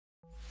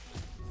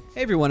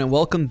Hey everyone, and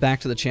welcome back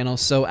to the channel.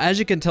 So as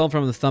you can tell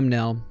from the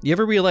thumbnail, you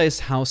ever realize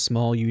how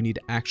small you need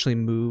to actually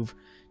move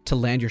to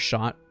land your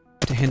shot,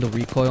 to handle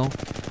recoil?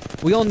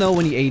 We all know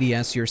when you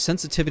ADS, your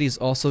sensitivity is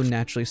also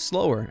naturally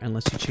slower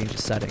unless you change the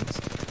settings.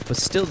 But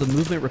still, the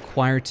movement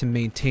required to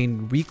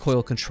maintain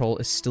recoil control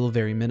is still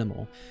very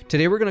minimal.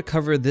 Today we're going to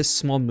cover this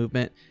small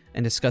movement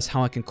and discuss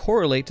how it can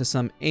correlate to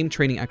some aim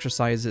training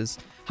exercises,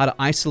 how to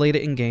isolate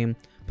it in game,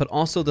 but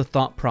also the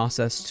thought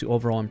process to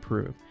overall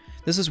improve.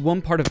 This is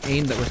one part of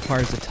aim that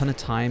requires a ton of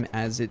time,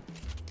 as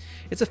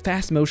it's a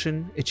fast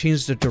motion, it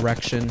changes the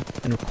direction,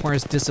 and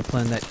requires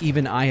discipline that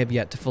even I have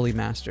yet to fully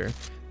master.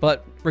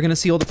 But we're going to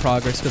see all the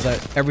progress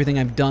because everything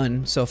I've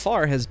done so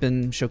far has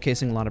been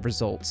showcasing a lot of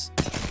results.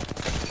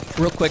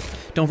 Real quick,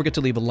 don't forget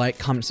to leave a like,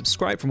 comment,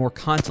 subscribe for more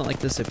content like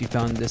this if you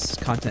found this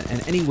content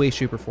in any way,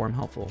 shape, or form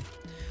helpful.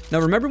 Now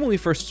remember when we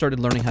first started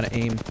learning how to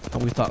aim, how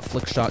we thought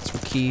flick shots were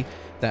key,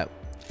 that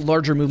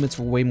larger movements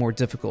were way more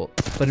difficult,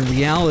 but in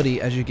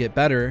reality, as you get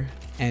better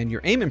and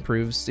your aim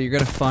improves, so you're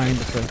going to find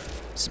that the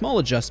small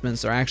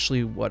adjustments are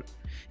actually what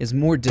is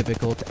more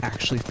difficult to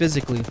actually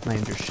physically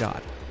land your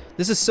shot.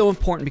 This is so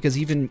important because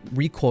even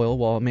recoil,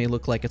 while it may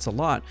look like it's a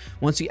lot,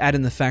 once you add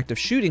in the fact of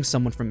shooting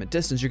someone from a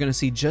distance, you're going to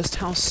see just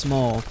how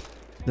small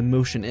the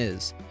motion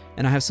is.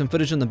 And I have some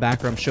footage in the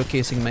background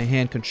showcasing my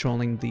hand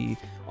controlling the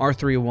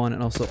R301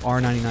 and also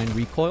R99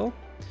 recoil,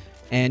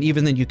 and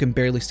even then you can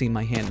barely see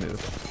my hand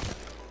move.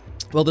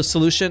 Well, the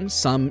solution,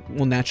 some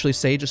will naturally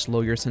say just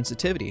lower your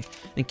sensitivity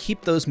and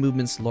keep those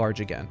movements large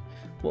again.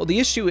 Well, the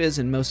issue is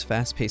in most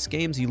fast-paced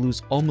games, you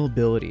lose all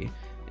mobility,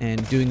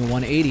 and doing a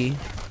 180,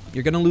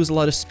 you're going to lose a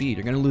lot of speed,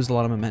 you're going to lose a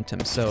lot of momentum,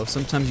 so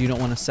sometimes you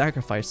don't want to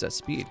sacrifice that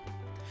speed.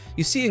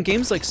 You see, in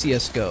games like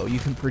CSGO, you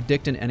can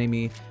predict an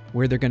enemy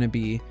where they're going to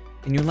be,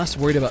 and you're less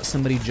worried about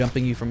somebody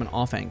jumping you from an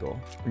off angle,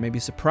 or maybe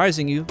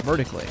surprising you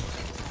vertically.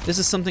 This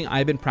is something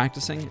I've been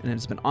practicing, and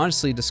it's been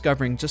honestly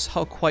discovering just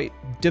how quite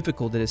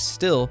difficult it is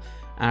still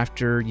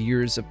after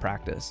years of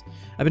practice.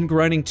 I've been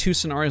grinding 2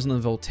 scenarios on the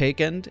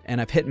voltaic end,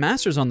 and I've hit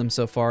masters on them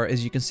so far,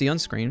 as you can see on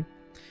screen,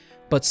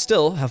 but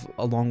still have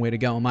a long way to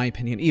go in my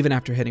opinion, even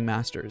after hitting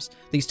masters.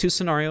 These 2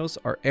 scenarios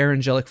are Air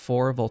Angelic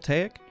 4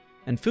 voltaic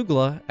and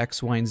Fugula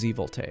X, Y, and Z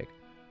voltaic.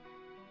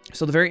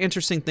 So the very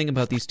interesting thing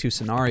about these 2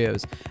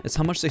 scenarios is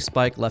how much they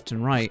spike left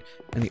and right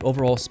and the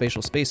overall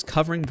spatial space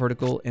covering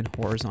vertical and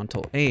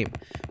horizontal aim,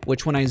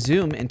 which when I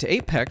zoom into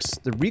Apex,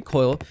 the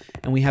recoil,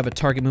 and we have a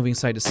target moving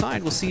side to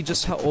side, we'll see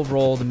just how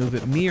overall the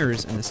movement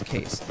mirrors in this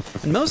case.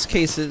 In most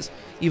cases,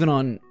 even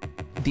on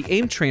the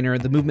aim trainer,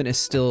 the movement is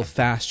still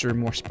faster,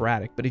 more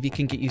sporadic, but if you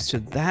can get used to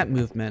that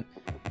movement,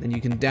 then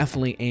you can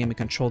definitely aim and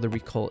control the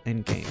recoil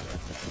in game.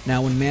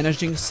 Now, when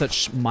managing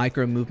such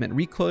micro movement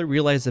recoil,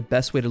 realize the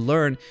best way to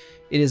learn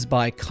it is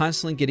by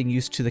constantly getting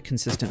used to the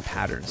consistent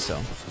patterns. So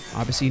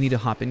obviously you need to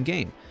hop in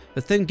game,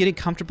 but then getting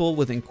comfortable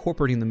with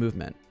incorporating the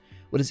movement.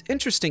 What is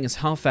interesting is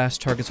how fast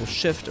targets will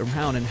shift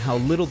around and how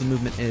little the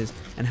movement is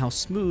and how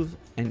smooth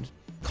and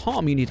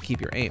calm you need to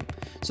keep your aim.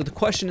 So the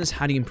question is,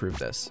 how do you improve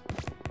this?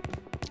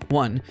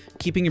 1,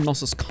 keeping your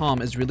muscles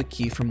calm is really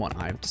key from what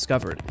I've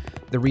discovered.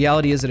 The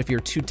reality is that if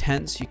you're too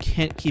tense, you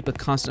can't keep a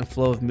constant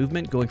flow of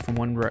movement going from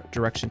one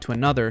direction to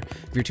another.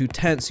 If you're too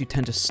tense, you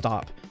tend to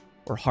stop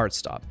or hard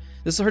stop.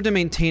 This is hard to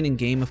maintain in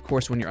game, of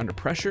course, when you're under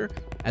pressure,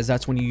 as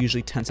that's when you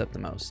usually tense up the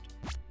most.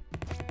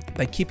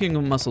 By keeping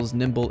your muscles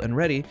nimble and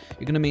ready,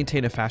 you're going to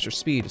maintain a faster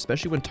speed,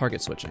 especially when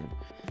target switching.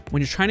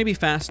 When you're trying to be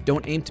fast,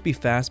 don't aim to be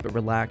fast, but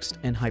relaxed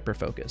and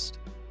hyper-focused.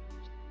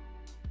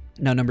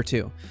 Now, number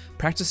 2,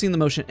 practicing the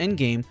motion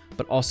in-game,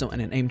 but also in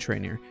an aim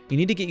trainer. You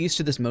need to get used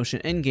to this motion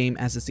in-game,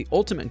 as it's the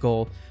ultimate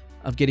goal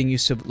of getting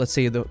used to, let's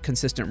say, the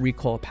consistent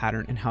recoil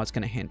pattern and how it's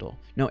going to handle.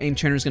 Now, aim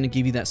trainer is going to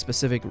give you that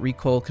specific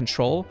recoil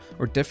control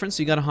or difference,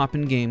 so you got to hop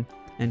in game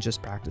and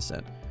just practice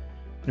it.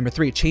 Number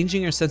 3,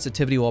 changing your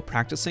sensitivity while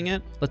practicing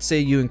it. Let's say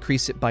you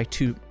increase it by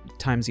 2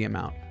 times the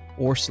amount,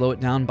 or slow it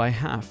down by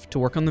half to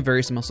work on the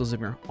various muscles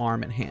of your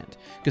arm and hand.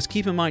 Because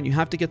keep in mind, you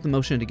have to get the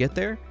motion to get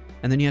there,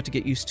 and then you have to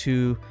get used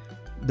to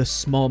the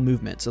small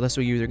movement. So that's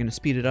why you're either going to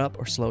speed it up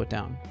or slow it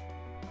down.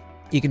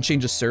 You can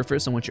change the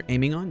surface on what you're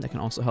aiming on. That can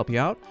also help you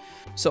out.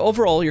 So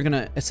overall, you're going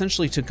to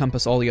essentially, to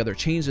encompass all the other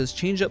changes,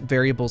 change up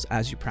variables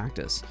as you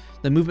practice.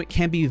 The movement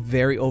can be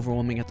very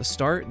overwhelming at the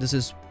start. This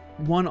is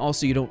one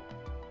also you don't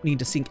need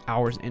to sink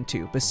hours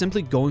into, but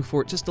simply going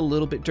for it just a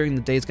little bit during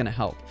the day is going to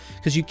help,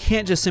 because you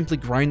can't just simply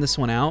grind this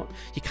one out.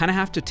 You kind of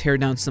have to tear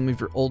down some of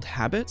your old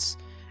habits,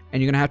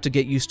 and you're going to have to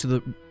get used to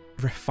the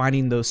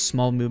refining those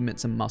small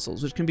movements and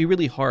muscles, which can be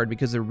really hard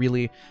because they're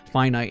really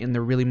finite and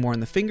they're really more in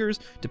the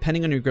fingers.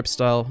 Depending on your grip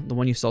style, the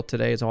one you saw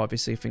today is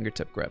obviously a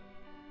fingertip grip.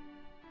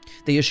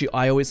 The issue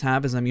I always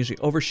have is I'm usually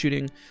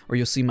overshooting, or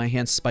you'll see my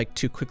hands spike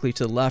too quickly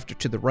to the left or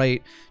to the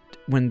right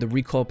when the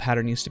recoil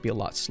pattern used to be a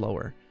lot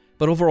slower.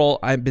 But overall,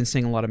 I've been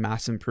seeing a lot of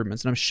massive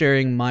improvements, and I'm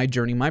sharing my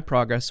journey, my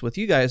progress with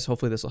you guys.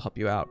 Hopefully this will help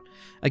you out.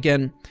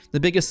 Again, the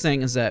biggest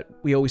thing is that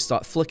we always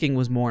thought flicking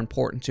was more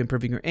important to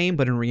improving your aim,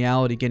 but in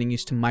reality, getting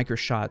used to micro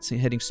shots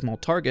and hitting small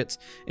targets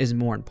is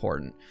more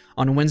important.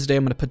 On Wednesday,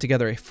 I'm going to put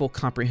together a full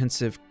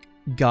comprehensive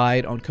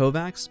guide on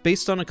Kovacs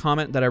based on a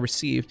comment that I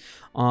received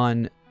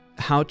on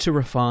how to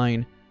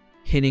refine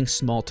hitting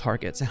small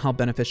targets and how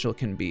beneficial it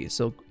can be.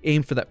 So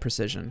aim for that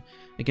precision.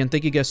 Again,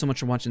 thank you guys so much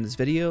for watching this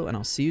video, and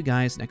I'll see you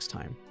guys next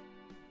time.